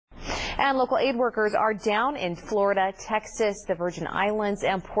And local aid workers are down in Florida, Texas, the Virgin Islands,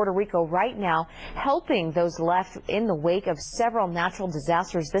 and Puerto Rico right now, helping those left in the wake of several natural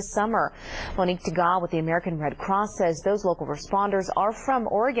disasters this summer. Monique Degas with the American Red Cross says those local responders are from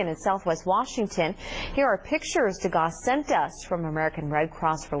Oregon and Southwest Washington. Here are pictures Degas sent us from American Red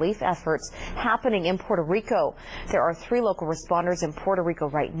Cross relief efforts happening in Puerto Rico. There are 3 local responders in Puerto Rico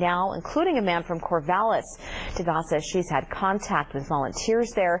right now, including a man from KVAL. Degas says she's had contact with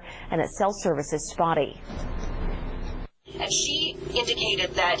volunteers there and that cell service is spotty. And she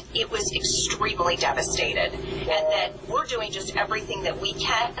indicated that it was extremely devastated and that we're doing just everything that we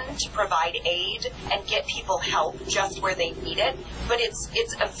can to provide aid and get people help just where they need it. But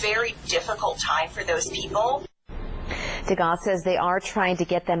it's a very difficult time for those people. Degas says they are trying to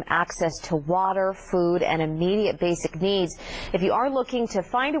get them access to water, food, and immediate basic needs. If you are looking to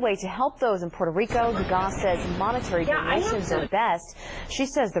find a way to help those in Puerto Rico, Degas says monetary donations are best. She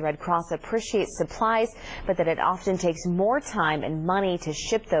says the Red Cross appreciates supplies, but that it often takes more time and money to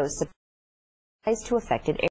ship those supplies to affected areas.